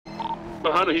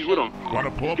Behind him, he's with him. Want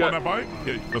to pull up on that bike?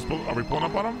 Yeah, let's pull. Are we pulling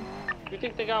up on him? You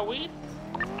think they got weed?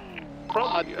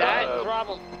 Drop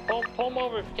him. Pull them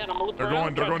over if you can. I'm gonna look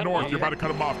around. They're going north. You're about to cut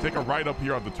them off. Take a right up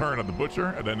here at the turn of the butcher,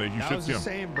 and then you should see him. That was the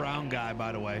same brown guy,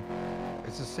 by the way.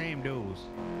 It's the same dudes.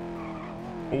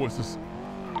 Oh, it's this.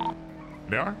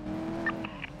 They are?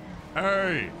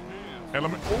 Hey, let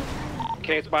me.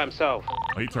 Kate's by himself. Oh,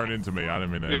 he turned into me. I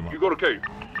didn't mean that anymore. You go to Kate.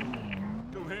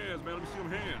 Them hands, man. Let me see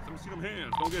them hands. Let me see them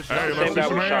hands. Don't get shot. Hey, let's see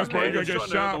some hands, bro. You're gonna get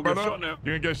shot, brother.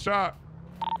 You're gonna get shot.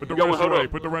 Put the wrench away.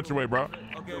 Put the wrench away, bro.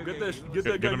 Okay, get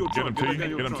that guy. Get him, T.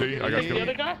 Get him, T. I got you. The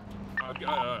other guy?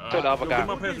 To the other guy. Get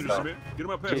my passenger seat. Get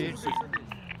my passenger seat.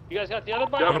 You guys got the other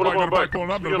bike? Yeah, put him on bike.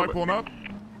 Pulling up. The bike pulling up.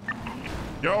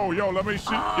 Yo, let me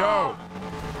shoot. Yo.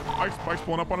 Bike's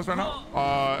pulling up on us right now.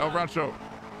 El Rancho.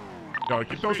 Yo,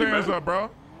 keep those hands up, bro.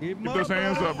 Keep those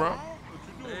hands up, bro.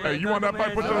 Hey, you want that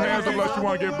bike? Put those hands up unless you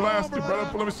want to get blasted,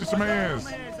 brother. Let me see some hands.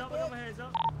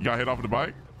 You got hit off of the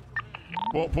bike?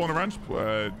 Pulling the wrench?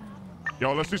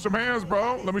 Yo, let's see some hands,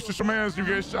 bro. Let me see some hands. You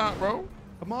get shot, bro.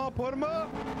 Come on, put him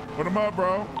up. Put them up,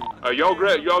 bro. Y'all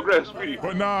grab Speedy.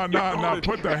 But nah.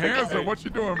 Put the hands up. What you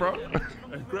doing, bro?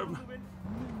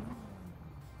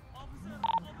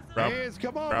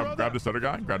 Grab this other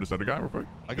guy. Grab this other guy real quick.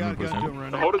 I got to him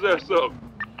right now. Hold his ass up.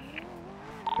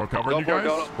 We're covering you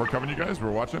guys. We're covering you guys.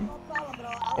 We're watching.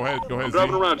 Go ahead. I'm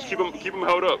driving around. Just keep him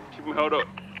held up. Keep him held up.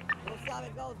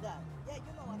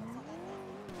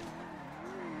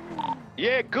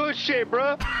 Yeah, good shit,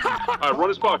 bro. All right, run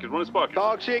his pocket.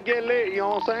 Dog shit get lit, you know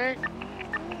what I'm saying?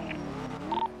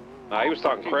 Nah, he was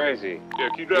talking crazy. Yeah,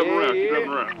 keep driving around. Keep driving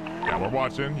around. Yeah, we're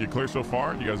watching. You clear so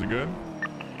far? You guys are good?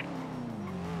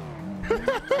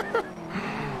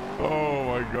 Oh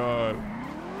my God.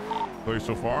 Clear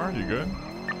so far? You good?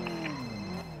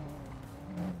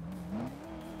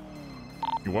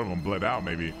 One of them bled out,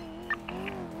 maybe.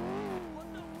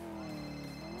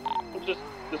 This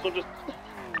one just.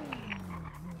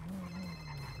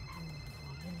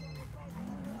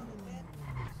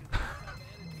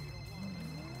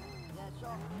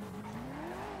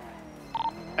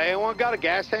 Hey, anyone got a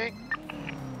gas tank?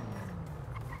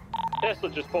 Tesla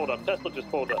just pulled up. Tesla?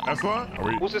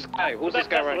 Who's this guy? Who's this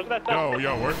guy right now?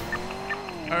 Yo, we're.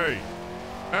 Hey,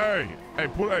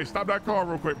 stop that car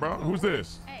real quick, bro. Who's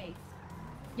this? Hey.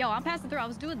 Yo, I'm passing through. I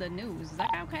was doing the news. Is that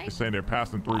okay? They're saying they're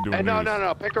passing through doing news. No.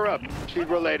 news. Pick her up. She's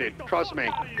related. Trust me.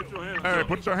 Hey,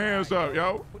 put your hands up,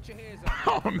 yo. Put your hands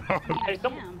up. Oh, no. Hey,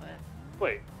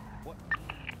 wait.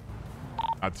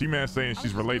 T-Man saying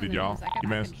she's related, y'all.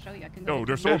 T-Man. Yo,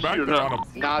 there's someone back there on him.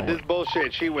 Nah, this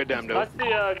bullshit. She with them, dude. That's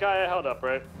the guy I held up,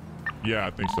 right? Yeah,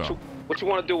 I think so. What you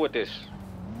want to do with this?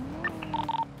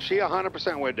 She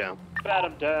 100% with them. Bat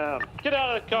him down. Get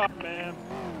out of the car, man.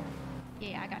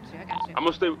 Yeah, I got you. I'm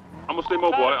gonna stay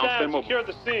mobile. I'll stay mobile. Secure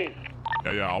the scene.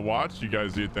 Yeah, I'll watch. You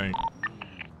guys do your thing.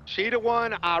 She the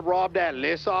one I robbed that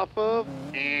list off of,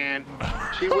 and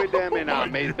she with them and I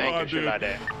made bank and shit like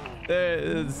that.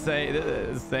 Insane.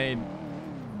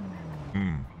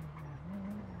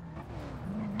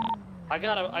 I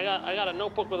got a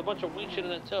notebook with a bunch of weed shit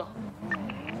in it too.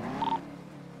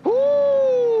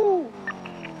 Woo!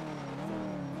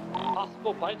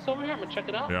 Possible bikes over here. I'm gonna check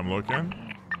it out. Yeah, I'm looking.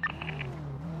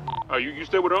 You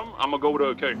stay with them. I'm gonna go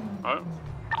with K. All right.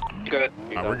 Good.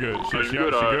 We're good. She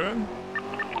good?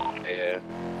 Yeah.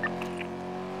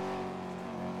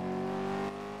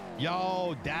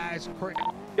 Yo, that's crazy.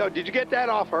 Yo, did you get that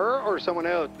off her or someone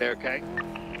else there, Kay?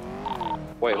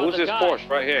 Wait, who's this guy. Porsche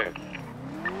right here?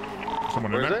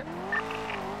 Someone Where in is there?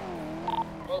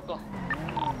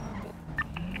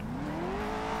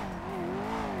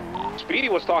 it? Speedy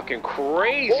was talking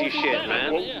crazy shit,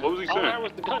 man. What was he saying? All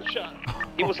was the gunshot.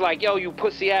 He was like, yo, you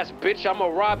pussy ass bitch, I'm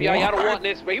gonna rob y'all. Y'all don't want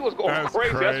this. But he was going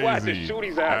crazy. That's why I had to shoot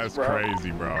his ass, bro. That's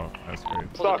crazy, bro. That's crazy.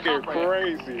 Talking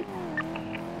crazy.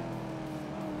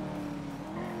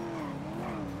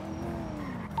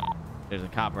 There's a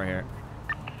cop right here.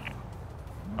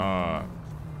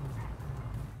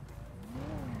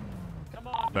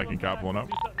 Second cop pulling up.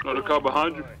 No, the car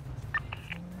behind you.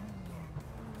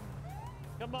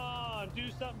 Come on, do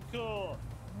something cool.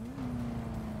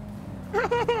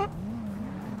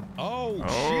 Oh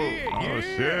shit!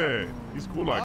 Shit. He's cool like